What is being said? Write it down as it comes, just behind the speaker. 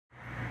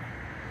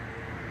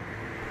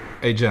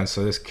Hey Jen,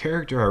 so this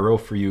character I wrote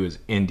for you is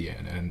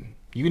Indian, and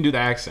you can do the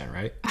accent,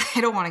 right? I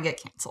don't want to get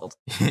canceled.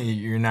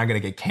 You're not gonna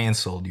get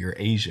canceled, you're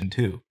Asian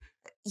too.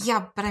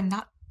 Yeah, but I'm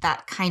not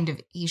that kind of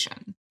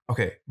Asian.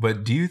 Okay,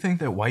 but do you think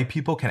that white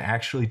people can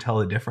actually tell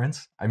the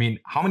difference? I mean,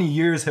 how many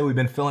years have we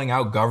been filling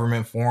out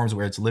government forms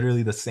where it's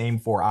literally the same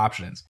 4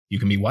 options? You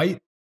can be white,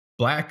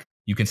 black,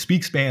 you can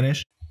speak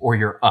Spanish, or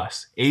you're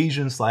us,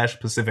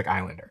 Asian/Pacific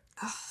Islander.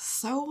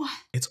 So?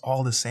 It's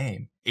all the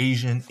same.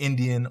 Asian,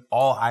 Indian,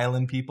 all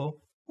island people.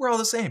 We're all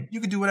the same.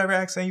 You can do whatever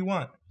accent you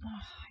want.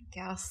 I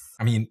guess.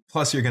 I mean,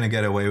 plus you're gonna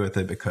get away with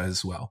it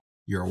because, well,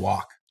 you're a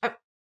wok.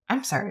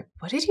 I'm sorry,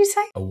 what did you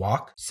say? A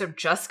wok? So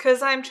just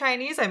because I'm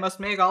Chinese, I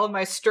must make all of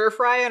my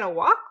stir-fry in a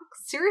wok?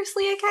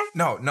 Seriously, AK?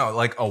 No,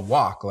 like a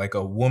wok, like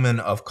a woman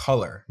of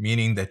color,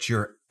 meaning that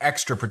you're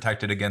extra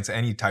protected against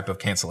any type of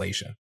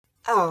cancellation.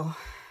 Oh,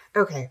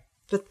 okay.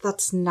 But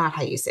that's not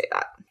how you say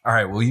that. All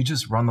right, well, you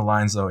just run the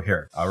lines though.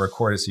 Here, I'll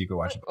record it so you can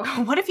watch it.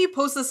 What if you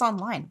post this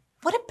online?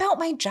 What about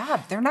my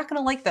job? They're not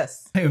gonna like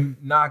this. I'm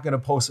not gonna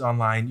post it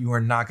online. You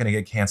are not gonna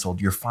get canceled.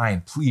 You're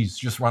fine. Please,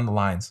 just run the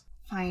lines.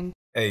 Fine.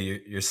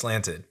 Hey, you're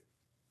slanted.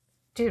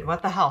 Dude,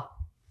 what the hell?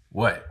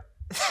 What?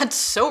 That's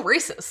so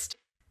racist.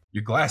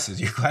 Your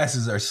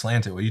glasses are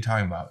slanted. What are you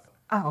talking about?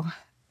 Oh,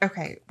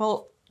 okay.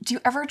 Well, do you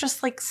ever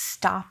just like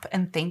stop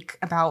and think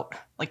about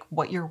like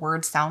what your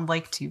words sound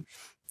like to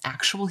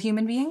actual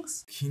human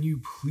beings? Can you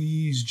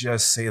please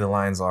just say the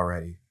lines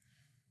already?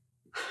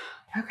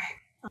 Okay.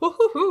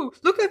 Woohoo!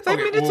 Look at 5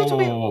 minutes into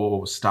me.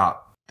 Whoa,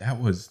 stop. That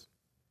was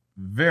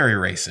very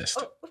racist.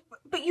 Oh,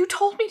 but you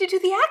told me to do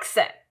the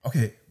accent.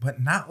 Okay,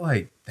 but not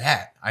like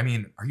that. I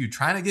mean, are you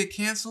trying to get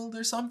canceled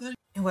or something?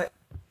 What?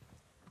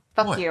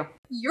 Fuck What? you.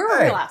 You're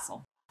a real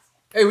asshole.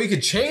 Hey, we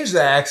could change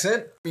the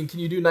accent. I mean, can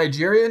you do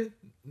Nigerian?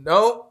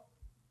 No?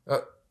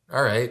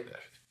 All right.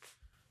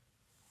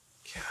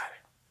 God.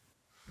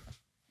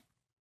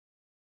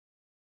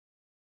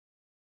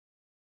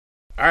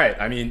 All right,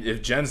 I mean,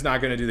 if Jen's not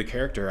going to do the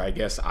character, I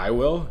guess I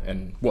will.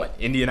 And what,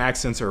 Indian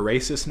accents are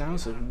racist now?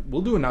 So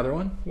we'll do another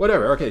one.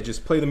 Whatever, okay,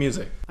 just play the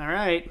music. All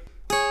right.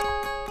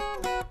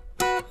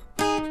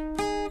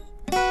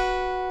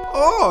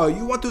 Oh,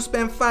 you want to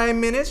spend 5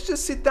 minutes?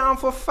 Just sit down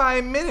for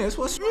 5 minutes.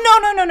 What's...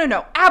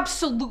 No.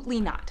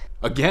 Absolutely not.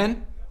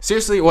 Again?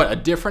 Seriously, what, a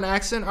different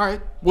accent? All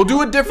right, we'll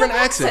do a different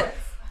accent.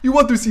 accents. You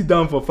want to sit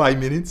down for 5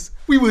 minutes?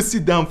 We will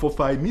sit down for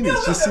 5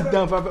 minutes. Just sit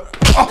down for...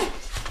 Oh!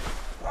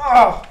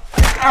 Oh!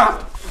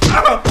 Ow!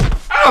 Ow!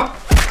 Ow!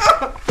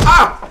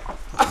 Ow!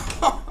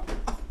 Ow!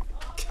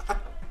 God,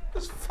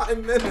 just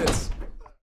 5 minutes.